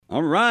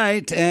All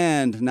right,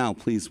 and now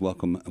please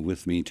welcome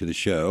with me to the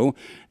show,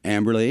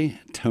 Amberly,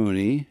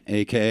 Tony,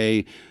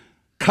 a.k.a.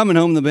 Coming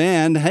Home the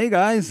Band. Hey,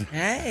 guys.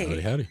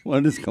 Hey. Howdy.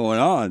 What is going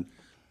on?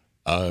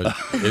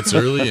 It's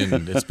early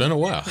and it's been a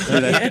while.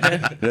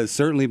 It has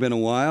certainly been a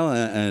while,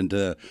 and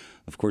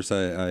of course,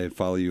 I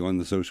follow you on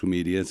the social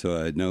media, so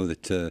I know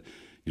that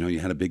you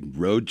had a big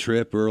road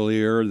trip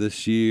earlier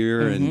this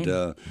year,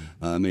 and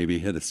maybe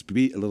hit a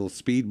little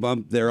speed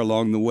bump there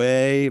along the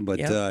way.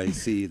 But I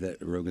see that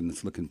Rogan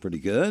is looking pretty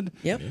good.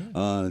 Yep.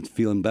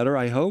 Feeling better,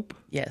 I hope.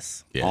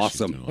 Yes. Yeah,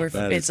 Awesome.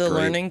 It's a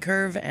learning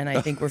curve, and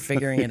I think we're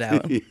figuring it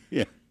out.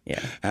 Yeah,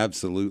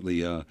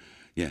 absolutely. I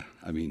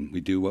mean, we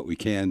do what we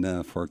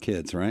can for our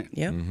kids, right?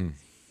 Yep. Mm-hmm.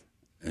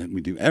 And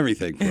we do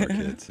everything for our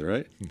kids,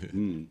 right?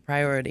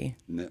 Priority.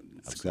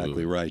 That's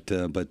exactly right.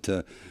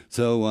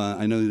 So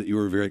I know that you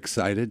were very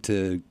excited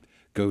to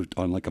go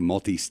on like a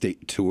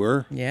multi-state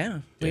tour. Yeah.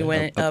 We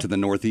went up to the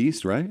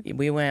Northeast, right?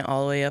 We went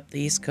all the way up the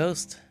East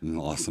Coast.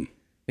 Awesome.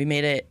 We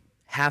made it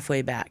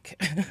halfway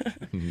back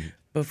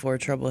before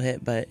trouble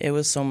hit, but it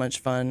was so much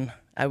fun.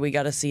 We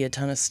got to see a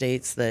ton of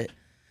states that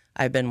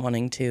I've been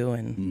wanting to,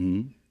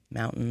 and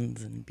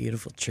mountains and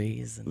beautiful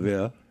trees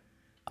and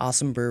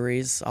awesome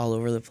breweries all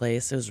over the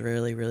place. It was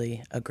really,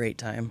 really a great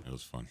time. It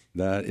was fun.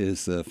 That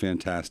is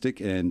fantastic.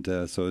 And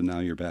so now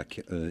you're back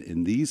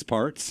in these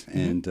parts,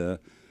 and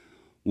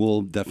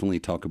we'll definitely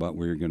talk about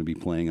where you're going to be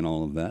playing and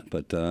all of that.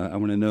 But I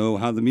want to know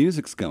how the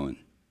music's going.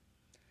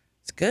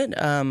 It's good.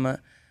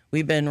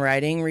 We've been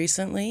writing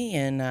recently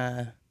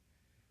and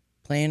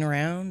playing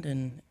around,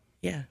 and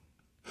yeah.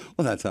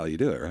 Well, that's how you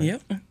do it, right?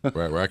 Yep.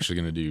 We're actually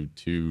going to do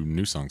 2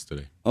 new songs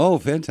today. Oh,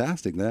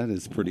 fantastic. That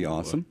is pretty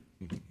awesome.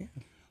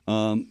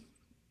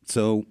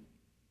 So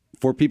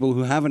for people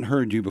who haven't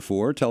heard you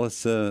before, tell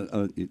us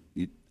a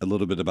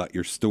little bit about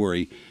your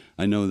story.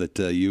 I know that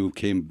you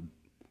came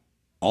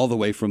all the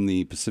way from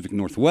the Pacific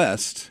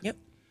Northwest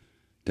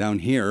down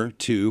here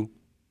to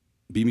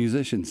be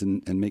musicians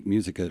and make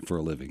music for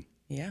a living.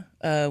 Yeah.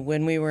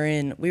 When we were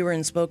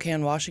in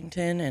Spokane,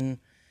 Washington, and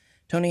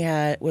Tony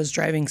was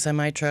driving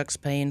semi-trucks,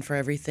 paying for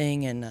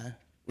everything, and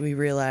we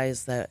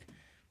realized that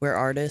we're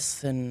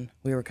artists and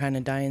we were kind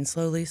of dying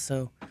slowly,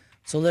 so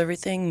sold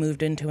everything,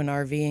 moved into an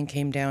RV, and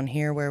came down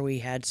here where we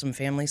had some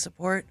family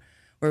support,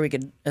 where we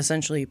could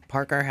essentially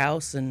park our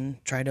house and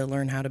try to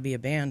learn how to be a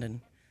band. And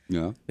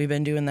we've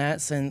been doing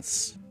that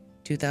since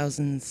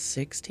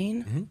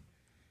 2016,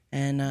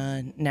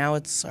 and now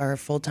it's our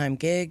full-time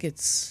gig.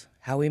 It's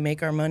how we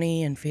make our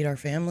money and feed our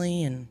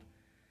family, and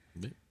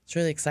it's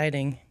really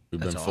exciting. We've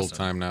been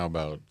full-time now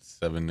about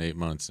 7-8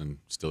 months and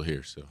still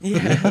here. So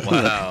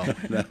Wow.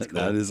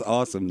 That is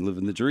awesome.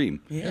 Living the dream.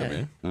 Yeah,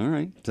 man. All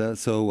right.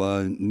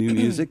 So new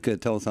music.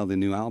 Tell us how the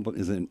new album,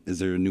 is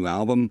there a new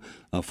album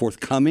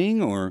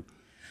forthcoming or?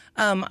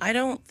 I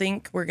don't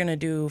think we're going to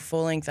do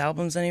full-length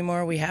albums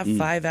anymore. We have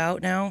 5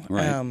 out now.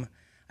 Right.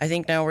 I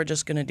think now we're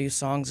just going to do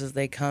songs as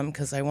they come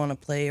because I want to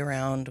play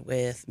around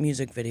with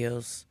music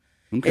videos.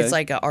 Okay. It's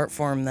like an art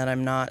form that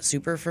I'm not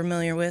super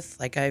familiar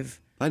with.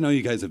 I know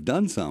you guys have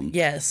done some.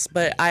 Yes,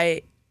 but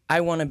I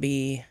want to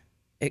be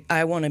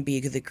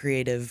the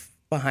creative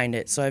behind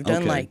it. So I've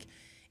done like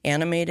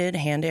hand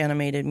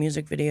animated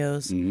music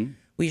videos.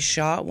 We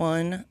shot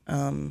one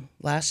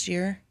last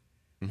year,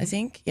 I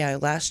think. Yeah,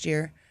 last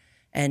year,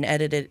 and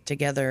edited it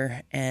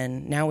together.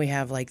 And now we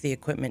have like the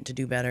equipment to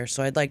do better.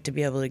 So I'd like to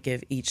be able to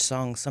give each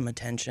song some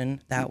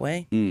attention that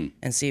way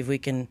and see if we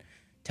can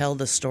tell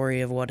the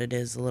story of what it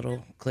is a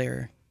little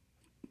clearer.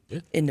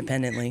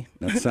 Independently.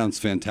 That sounds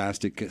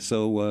fantastic.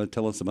 So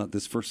tell us about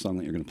this first song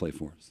that you're going to play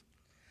for us.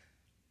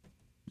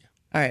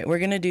 All right, we're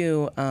going to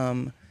do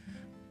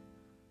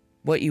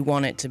What You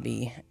Want It to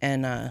Be.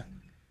 And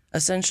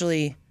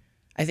essentially,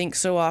 I think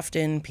so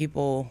often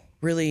people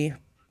really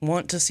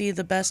want to see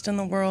the best in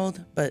the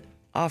world, but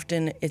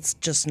often it's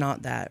just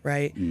not that,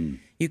 right?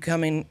 You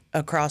come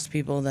across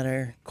people that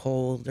are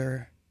cold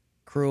or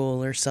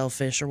cruel or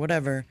selfish or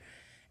whatever,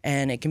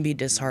 and it can be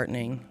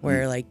disheartening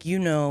where, like,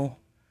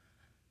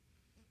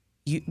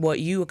 what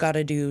you got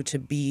to do to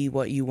be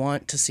what you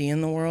want to see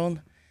in the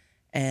world,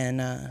 and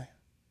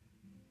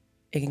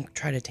it can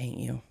try to taint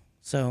you.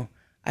 So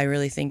I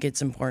really think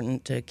it's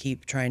important to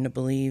keep trying to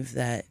believe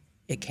that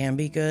it can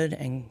be good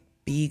and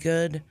be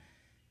good,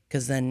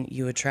 because then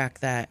you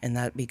attract that, and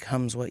that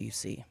becomes what you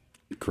see.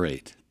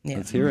 Great. Yeah.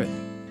 Let's hear it.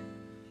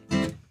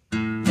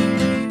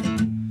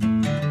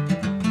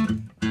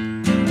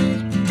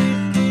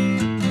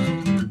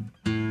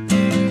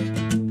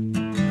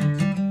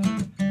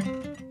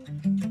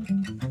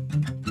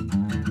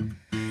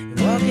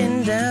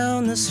 Walking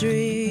down the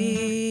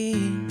street,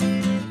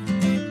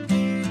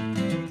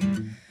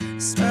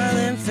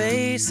 smiling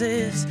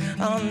faces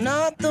are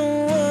not the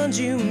ones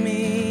you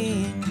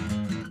meet.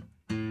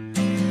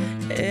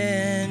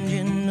 And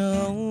you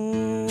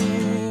know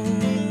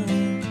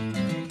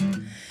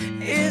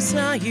it's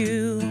not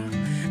you,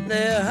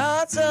 their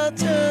hearts are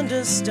turned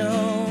to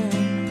stone.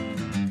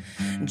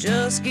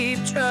 Just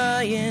keep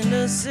trying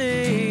to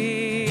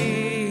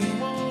see.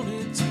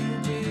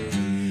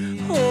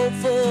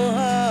 Hopeful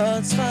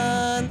hearts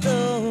find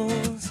the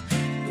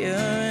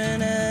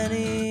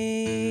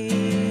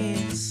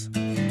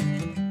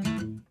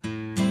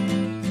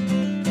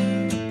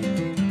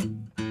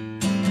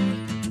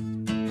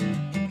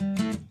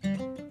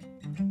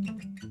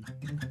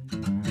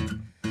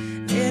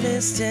it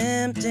is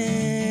tempting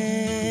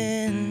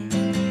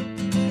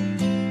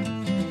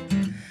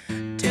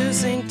to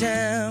sink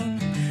down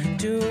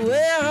to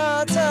where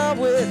hearts are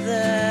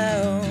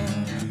without.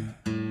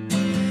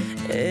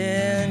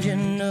 And you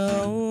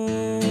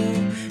know,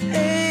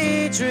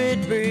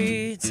 hatred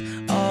breeds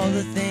all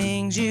the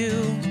things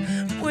you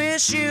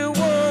wish you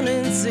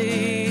wouldn't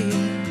see.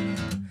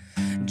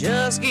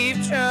 Just keep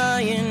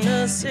trying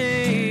to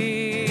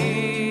see.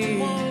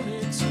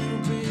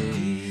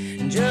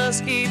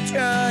 Just keep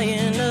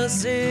trying to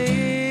see.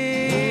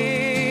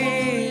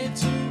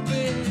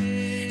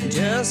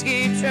 Just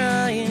keep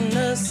trying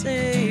to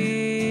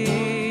see.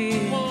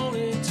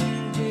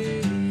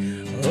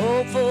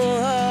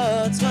 Hopeful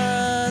hearts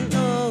find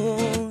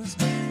those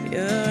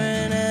pure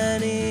and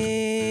at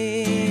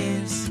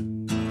ease.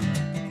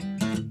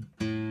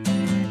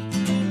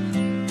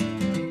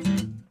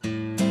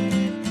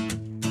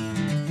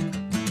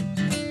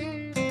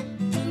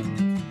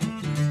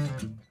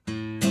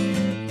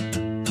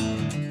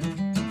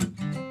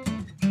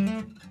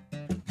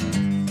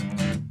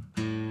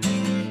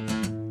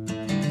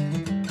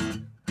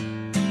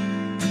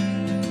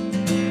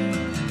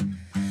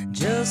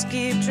 Just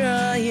keep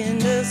trying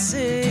to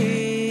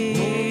see.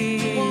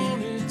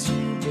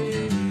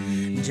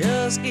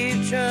 Just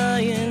keep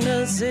trying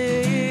to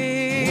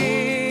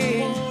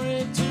see.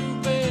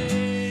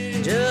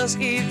 Just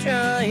keep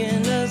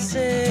trying to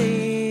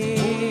see.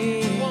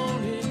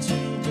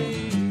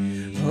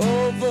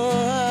 Hopeful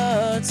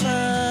hearts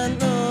find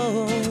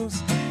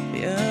those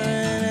pure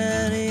and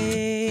at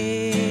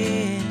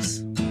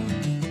ease.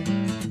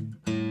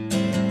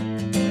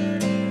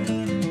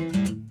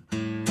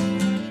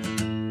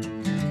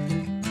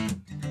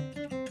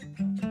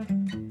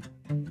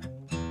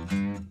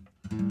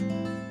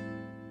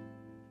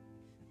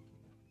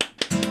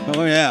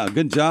 Oh yeah,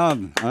 good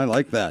job. I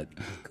like that.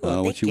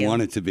 Cool, What thank you you.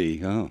 want it to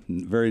be. Oh,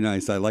 very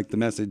nice. I like the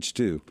message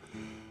too.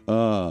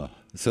 So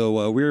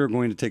we're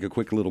going to take a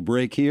quick little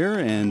break here,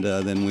 and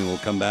then we will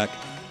come back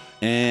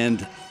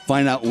and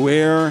find out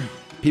where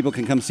people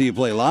can come see you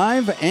play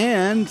live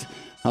and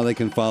how they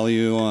can follow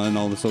you on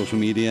all the social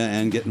media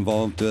and get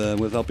involved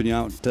with helping you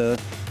out to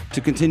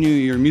continue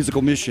your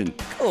musical mission.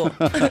 Cool.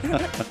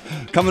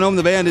 Coming Home,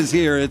 the band is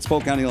here. It's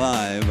Polk County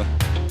Live.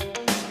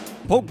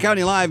 Polk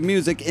County Live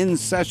music in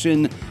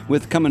session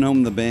with Coming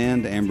Home, the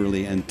band.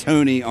 Amberly and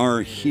Tony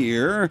are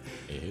here.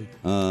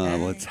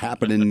 What's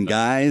happening,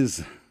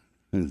 guys?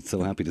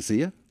 So happy to see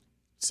you.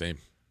 Same.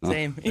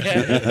 Same.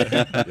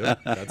 Yeah. Yep,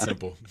 that's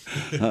simple.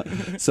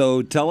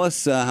 So tell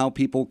us how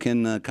people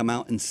can come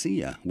out and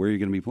see you. Where are you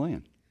going to be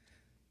playing?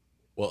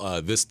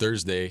 Well, this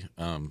Thursday,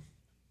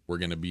 we're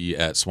going to be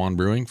at Swan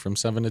Brewing from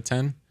 7 to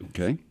 10.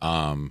 Okay.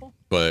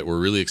 But we're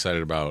really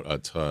excited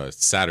about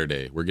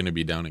Saturday. We're going to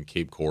be down in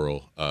Cape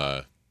Coral.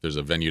 There's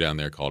a venue down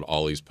there called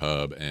Ollie's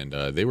Pub, and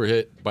they were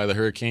hit by the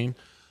hurricane.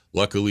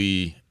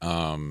 Luckily,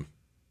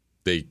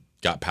 they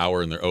got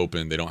power and they're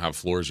open. They don't have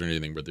floors or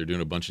anything, but they're doing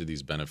a bunch of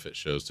these benefit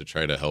shows to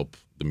try to help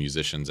the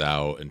musicians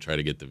out and try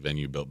to get the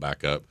venue built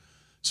back up.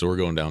 So we're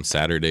going down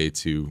Saturday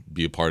to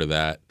be a part of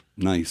that.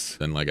 Nice.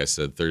 Then, like I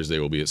said, Thursday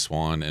we'll be at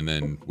Swan, and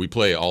then we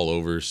play all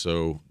over.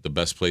 So the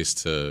best place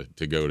to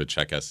go to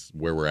check us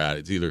where we're at,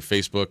 it's either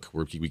Facebook,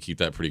 where we keep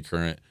that pretty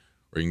current,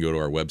 or you can go to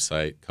our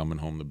website,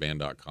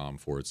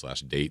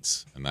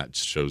 cominhometheband.com/dates, and that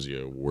shows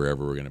you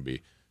wherever we're going to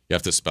be. You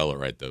have to spell it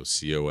right, though.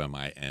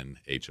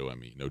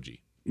 COMINHOME, no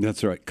G.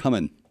 That's right.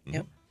 Coming.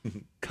 Yep.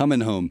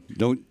 Coming home.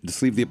 Don't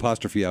just leave the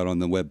apostrophe out on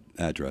the web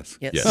address.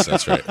 Yes. Yes,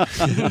 that's right.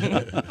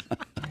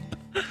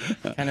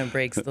 Kind of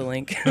breaks the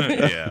link.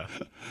 Yeah.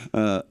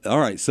 All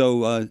right.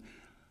 So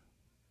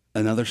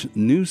another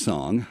new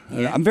song.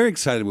 Yeah. I'm very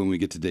excited when we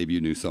get to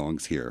debut new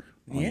songs here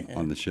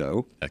on the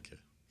show. Heck yeah.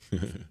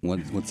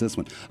 What's this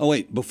one? Oh,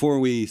 wait. Before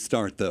we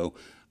start, though,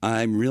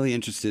 I'm really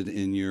interested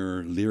in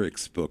your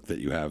lyrics book that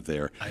you have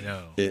there. I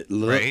know. It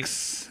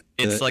looks...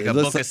 It's like it a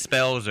looks book of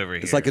spells over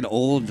here. It's like an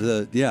old,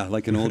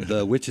 like an old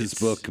witch's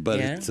book, but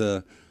Yeah.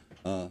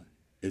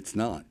 it's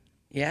not.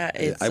 Yeah,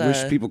 it's. I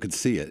wish people could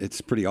see it. It's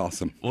pretty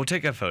awesome. We'll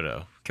take a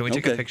photo. Can we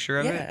take Okay. a picture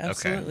of Yeah, it?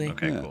 absolutely.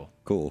 Okay, Yeah, cool.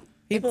 Cool.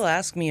 People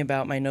ask me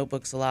about my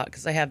notebooks a lot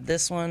because I have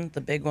this one, the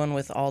big one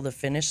with all the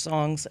finished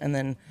songs, and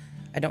then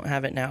I don't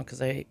have it now because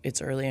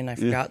it's early and I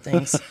forgot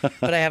things.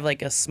 But I have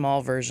like a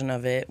small version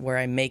of it where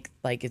I make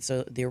like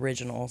the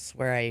originals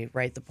where I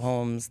write the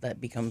poems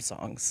that become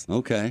songs.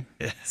 Okay.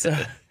 So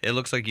It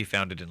looks like you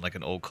found it in like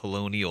an old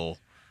colonial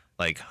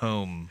like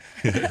home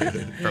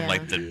from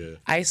like the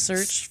I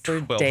searched for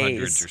 1200s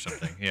days or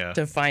something. Yeah.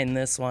 to find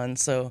this one.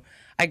 So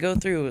I go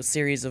through a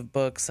series of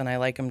books and I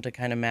like them to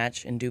kind of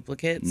match in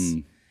duplicates.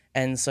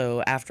 And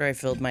so after I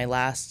filled my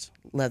last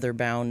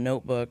leather-bound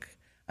notebook,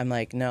 I'm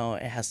like, no,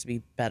 it has to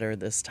be better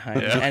this time.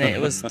 And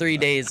it was 3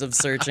 days of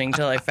searching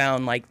till I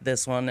found like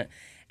this one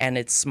and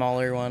its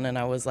smaller one. And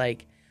I was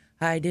like,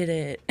 I did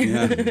it.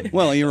 Yeah.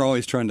 Well, you're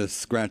always trying to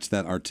scratch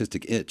that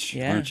artistic itch,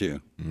 Yeah. aren't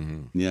you?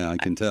 Yeah, I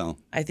can tell.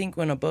 I think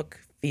when a book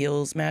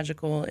feels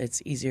magical,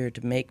 it's easier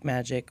to make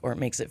magic or it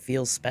makes it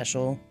feel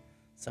special.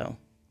 So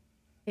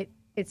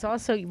It It's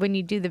also when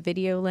you do the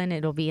video, Lynn,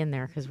 it'll be in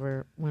there because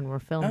when we're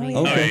filming,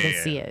 Oh, yeah. you Okay.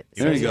 can see it.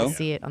 There So you go. you'll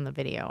see it on the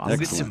video. We'll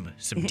get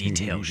Excellent. some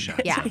detail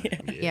shots.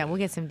 Yeah, we'll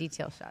get some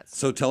detail shots.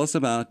 So tell us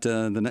about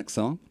the next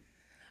song.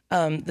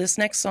 This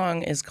next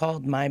song is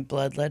called My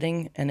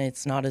Bloodletting, and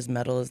it's not as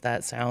metal as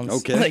that sounds.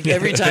 Okay. Like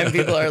every time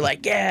people are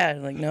like, yeah,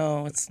 like,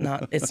 no, it's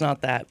not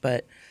that.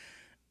 But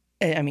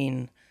I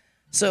mean,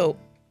 so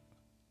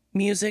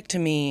music to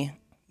me,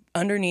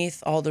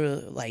 underneath all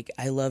the, like,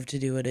 I love to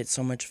do it. It's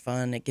so much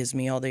fun. It gives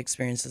me all the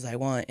experiences I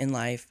want in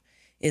life,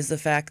 is the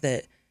fact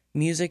that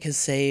music has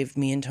saved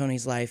me and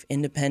Tony's life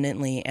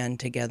independently and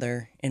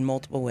together in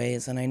multiple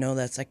ways. And I know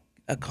that's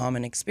a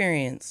common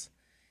experience.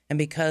 And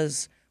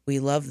because we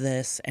love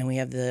this and we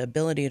have the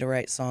ability to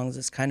write songs,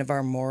 it's kind of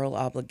our moral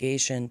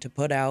obligation to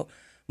put out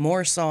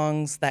more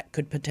songs that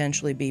could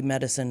potentially be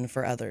medicine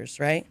for others,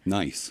 right?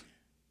 Nice.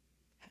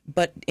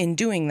 But in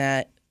doing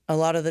that, a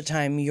lot of the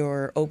time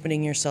you're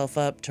opening yourself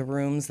up to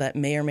rooms that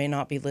may or may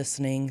not be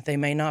listening. They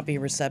may not be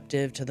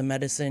receptive to the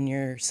medicine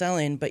you're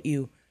selling, but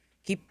you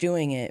keep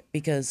doing it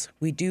because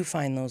we do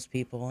find those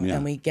people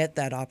and we get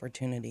that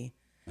opportunity.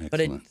 Excellent.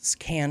 But it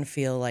can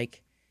feel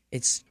like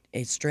it's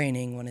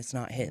draining when it's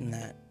not hitting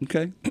that.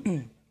 Okay.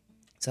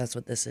 So that's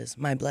what this is,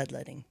 My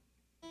Bloodletting.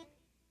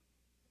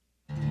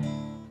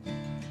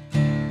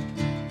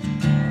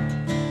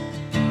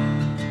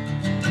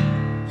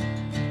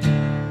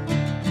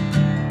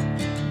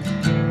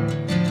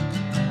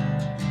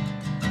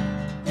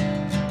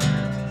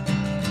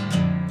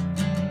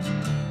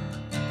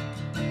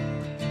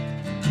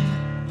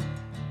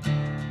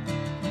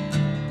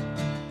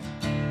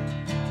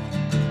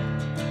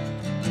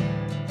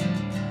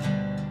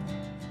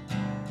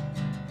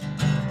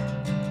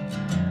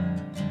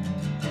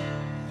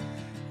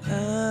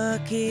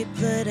 Keep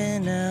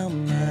letting out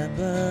my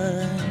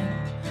blood,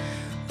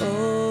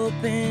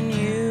 hoping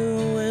you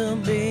will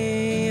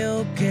be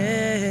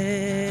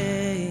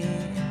okay.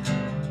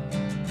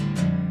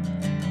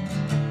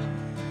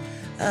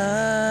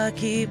 I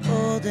keep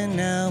holding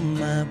out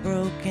my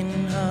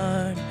broken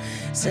heart,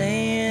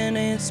 saying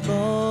it's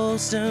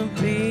supposed to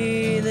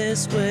be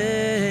this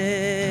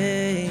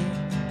way.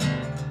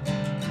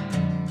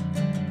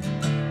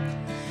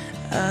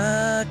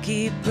 I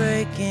keep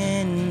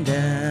breaking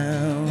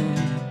down,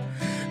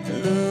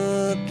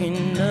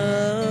 looking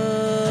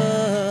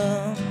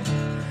up,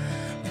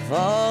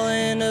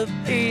 falling to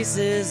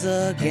pieces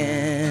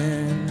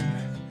again,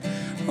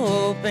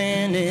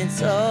 hoping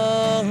it's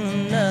all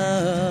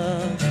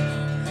enough.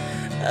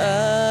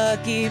 I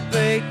keep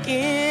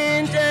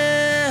breaking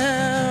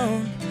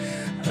down,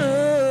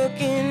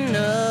 looking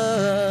up,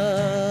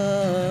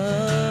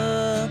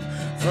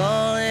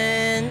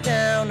 falling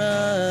down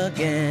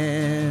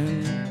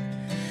again,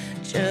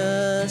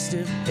 just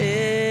to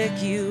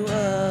pick you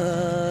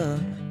up,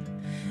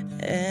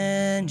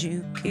 and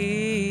you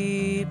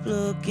keep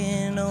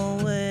looking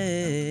away.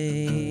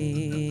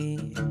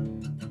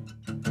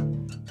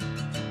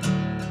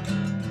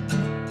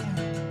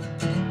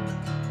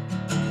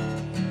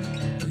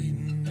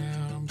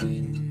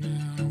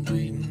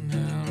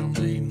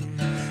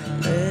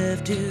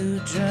 Left to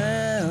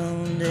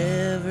drown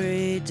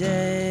every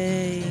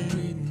day.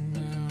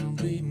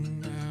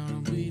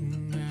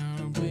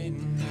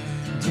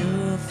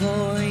 Do it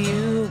for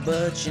you,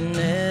 but you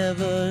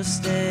never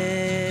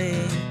stay.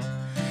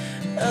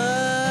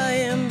 I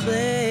am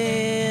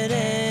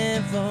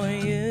bleeding for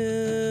you,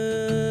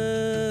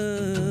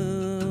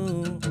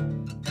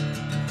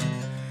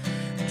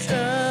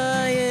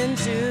 trying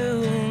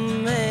to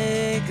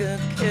make a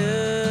cure.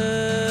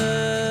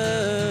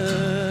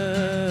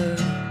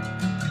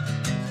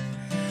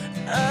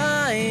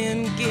 I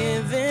am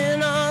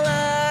giving all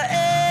I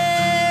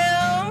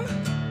am.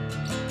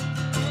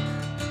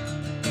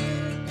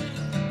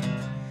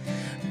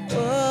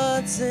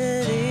 What's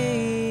it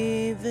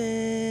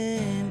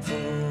even for?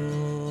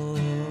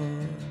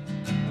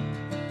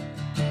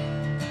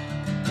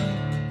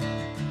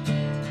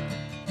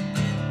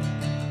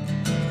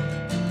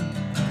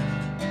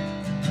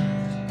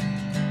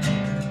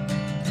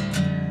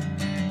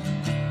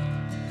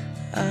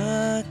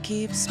 I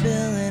keep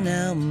spilling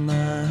out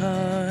my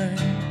heart,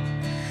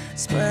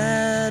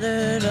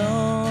 splattered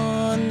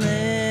on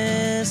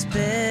this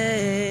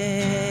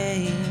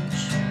page,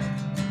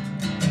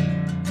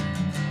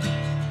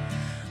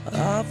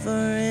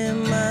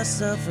 offering my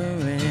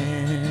suffering,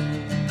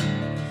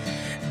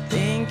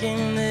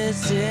 thinking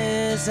this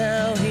is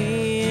how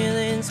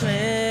healing's made.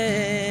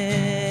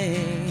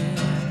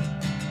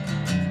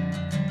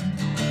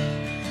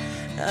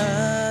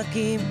 I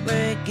keep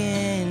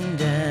breaking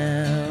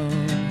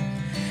down,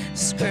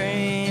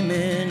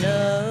 screaming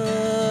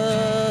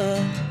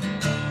up,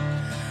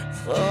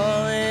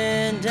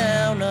 falling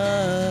down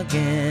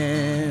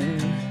again,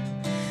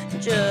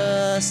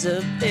 just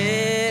to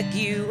pick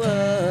you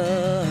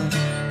up.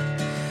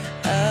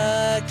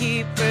 I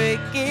keep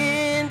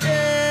breaking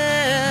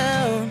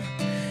down,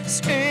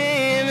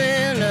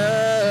 screaming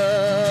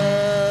up,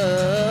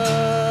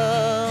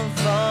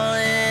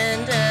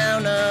 falling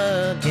down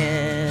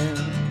again,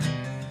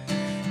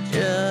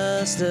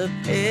 just to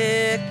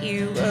pick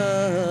you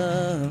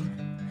up,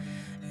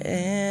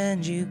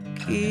 and you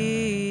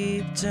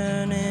keep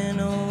turning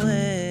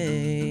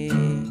away.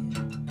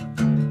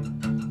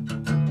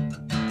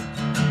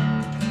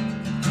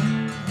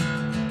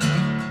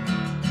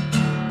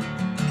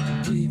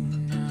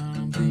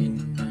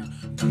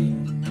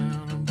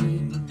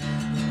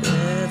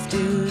 Left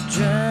to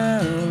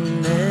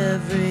drown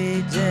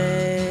every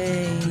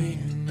day.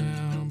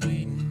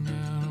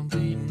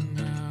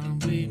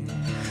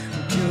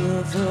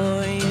 Good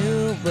for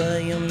you,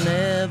 but you'll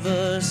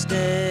never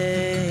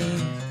stay.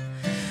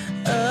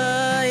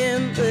 I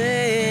am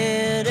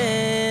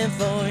waiting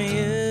for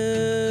you,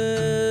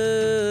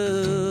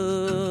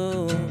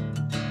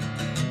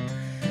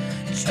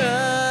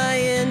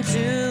 trying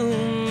to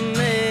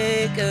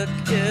make a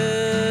cure.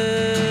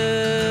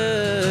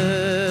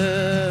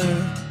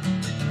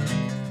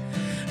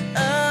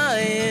 I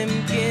am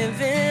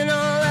giving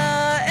all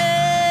I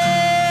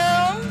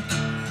am.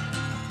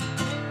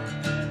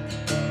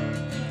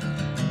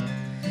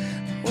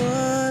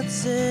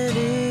 What's it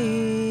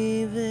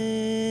even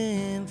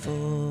for?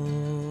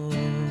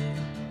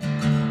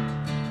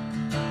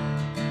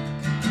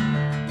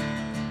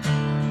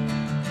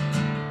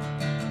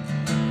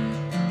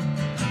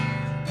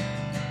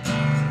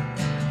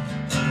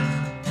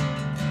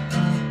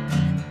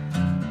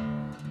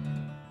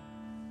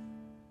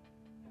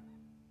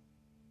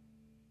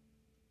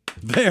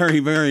 Very,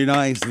 very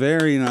nice.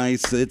 Very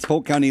nice. It's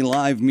Polk County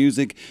Live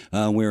Music,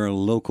 where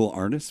local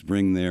artists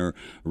bring their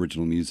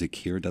original music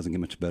here. It doesn't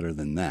get much better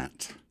than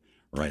that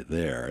right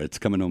there. It's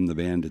Coming Home, the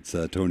band. It's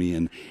Tony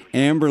and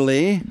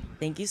Amberly.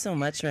 Thank you so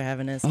much for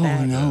having us Oh,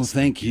 back. no.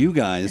 Thank you,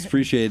 guys.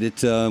 Appreciate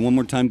it. One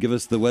more time, give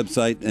us the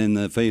website and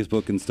the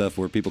Facebook and stuff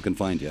where people can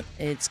find you.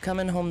 It's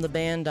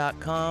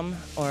cominhometheband.com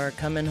or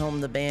Comin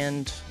Home the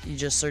Band. You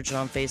just search it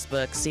on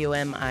Facebook.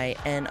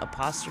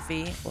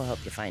 COMIN' will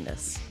help you find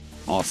us.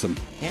 Awesome.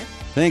 Yeah.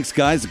 Thanks,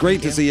 guys.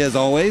 Great to see you as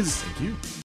always. Thank you.